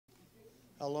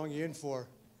How long you in for?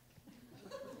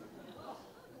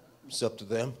 It's up to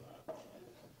them.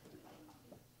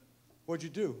 What'd you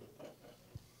do?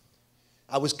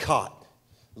 I was caught,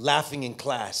 laughing in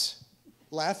class.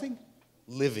 Laughing?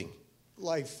 Living.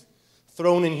 Life.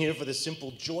 Thrown in here for the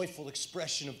simple, joyful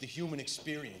expression of the human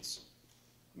experience.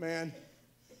 Man,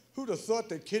 who'd have thought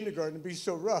that kindergarten would be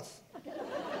so rough?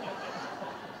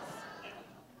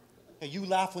 Hey, you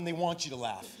laugh when they want you to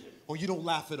laugh, or you don't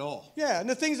laugh at all. Yeah, and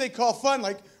the things they call fun,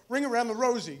 like ring around the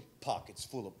rosy. Pockets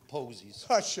full of posies.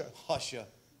 Husha. Husha.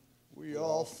 We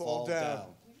all fall down.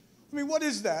 I mean, what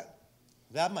is that?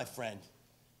 That, my friend,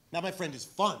 is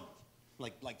fun.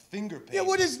 Like finger painting. Yeah,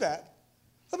 what is that?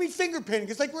 I mean, finger painting.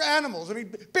 It's like we're animals. I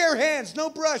mean, bare hands, no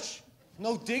brush.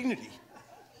 No dignity.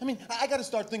 I mean, I got to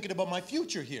start thinking about my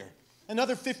future here.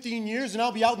 Another 15 years and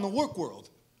I'll be out in the work world.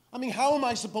 I mean, how am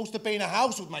I supposed to paint a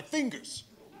house with my fingers?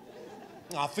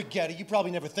 Ah, forget it. You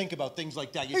probably never think about things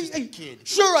like that. You're just a kid.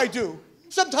 Sure I do.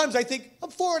 Sometimes I think, I'm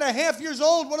 4.5 years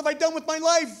old. What have I done with my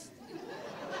life?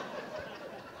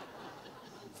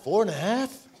 4.5?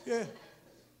 Yeah.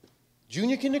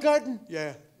 Junior kindergarten?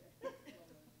 Yeah.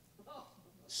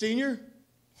 Senior?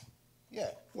 Yeah.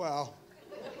 Wow.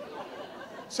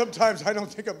 Sometimes I don't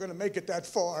think I'm going to make it that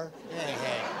far. Hey.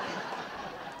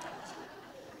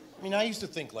 I mean, I used to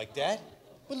think like that.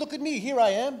 But look at me. Here I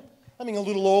am. I mean, a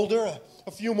little older,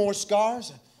 a few more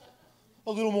scars,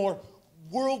 a little more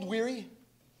world-weary.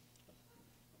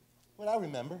 But I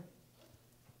remember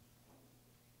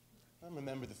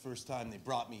the first time they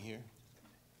brought me here,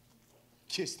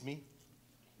 kissed me,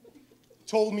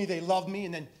 told me they loved me,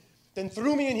 and then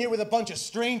threw me in here with a bunch of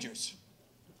strangers.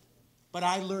 But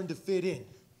I learned to fit in.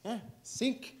 Huh?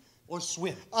 Sink or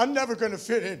swim. I'm never going to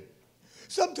fit in.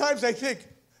 Sometimes I think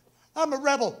I'm a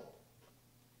rebel.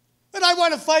 And I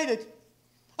want to fight it.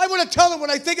 I want to tell them what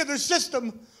I think of their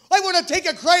system. I want to take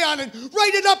a crayon and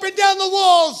write it up and down the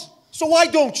walls. So why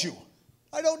don't you?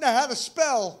 I don't know how to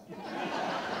spell.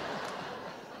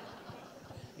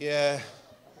 Yeah,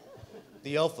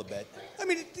 the alphabet. I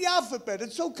mean, the alphabet,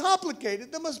 it's so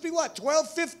complicated. There must be, what, 12,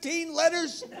 15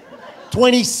 letters?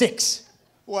 26.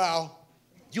 Wow.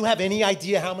 Do you have any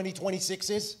idea how many 26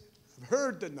 is? I've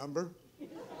heard the number.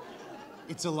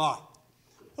 It's a lot.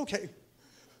 Okay,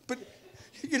 but,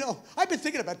 you know, I've been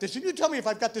thinking about this, and you tell me if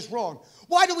I've got this wrong.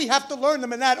 Why do we have to learn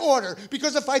them in that order?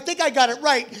 Because if I think I got it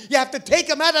right, you have to take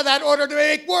them out of that order to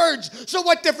make words. So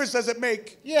what difference does it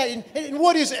make? Yeah, and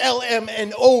what is L, M,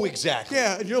 and O exactly?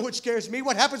 Yeah, and you know what scares me?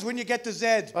 What happens when you get to Z?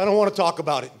 I don't want to talk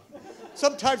about it.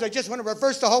 Sometimes I just want to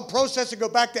reverse the whole process and go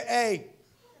back to A.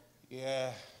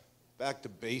 Yeah, back to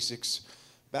basics,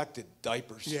 back to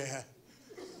diapers. Yeah,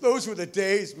 those were the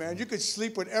days, man. You could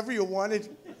sleep whenever you wanted.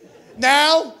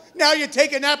 Now you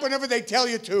take a nap whenever they tell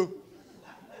you to.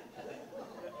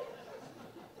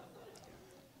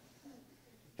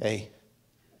 Hey,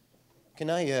 can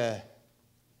I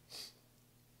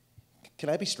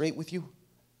be straight with you?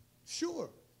 Sure.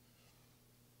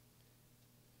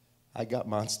 I got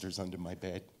monsters under my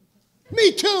bed.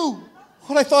 Me too.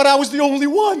 But I thought I was the only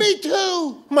one. Me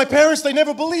too. My parents, they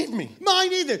never believed me.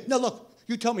 Mine either. Now look,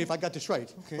 you tell me if I got this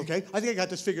right. Okay? I think I got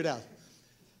this figured out.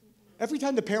 Every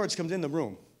time the parents come in the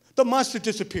room, the monster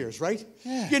disappears, right?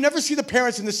 Yeah. You never see the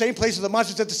parents in the same place or the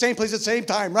monsters at the same place at the same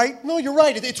time, right? No, you're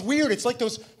right. It's weird. It's like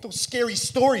those scary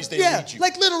stories they read you.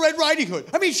 Like Little Red Riding Hood.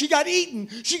 I mean, she got eaten.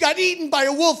 She got eaten by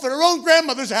a wolf at her own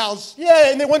grandmother's house.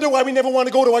 Yeah, and they wonder why we never want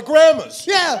to go to our grandma's.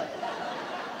 Yeah.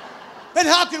 And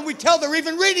how can we tell they're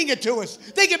even reading it to us?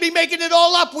 They could be making it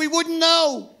all up. We wouldn't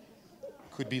know.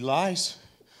 Could be lies.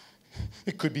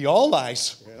 It could be all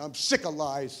lies. Man, I'm sick of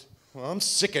lies. Well, I'm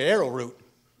sick of arrowroot.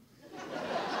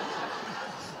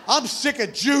 I'm sick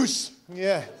of juice.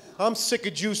 Yeah, I'm sick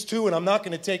of juice too, and I'm not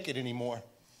going to take it anymore.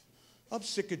 I'm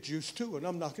sick of juice too, and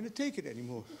I'm not going to take it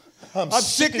anymore. I'm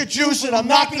sick of juice, and I'm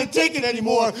not going to take it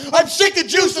anymore. I'm sick of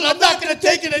juice, and I'm not going to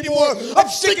take it anymore. I'm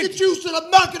sick of juice, and I'm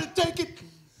not going to take it.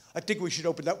 I think we should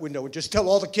open that window and just tell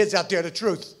all the kids out there the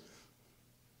truth.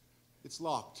 It's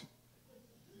locked.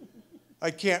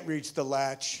 I can't reach the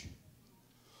latch.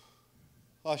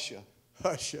 Hush ya.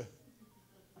 Hush ya.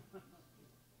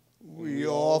 We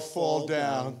all fall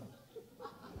down.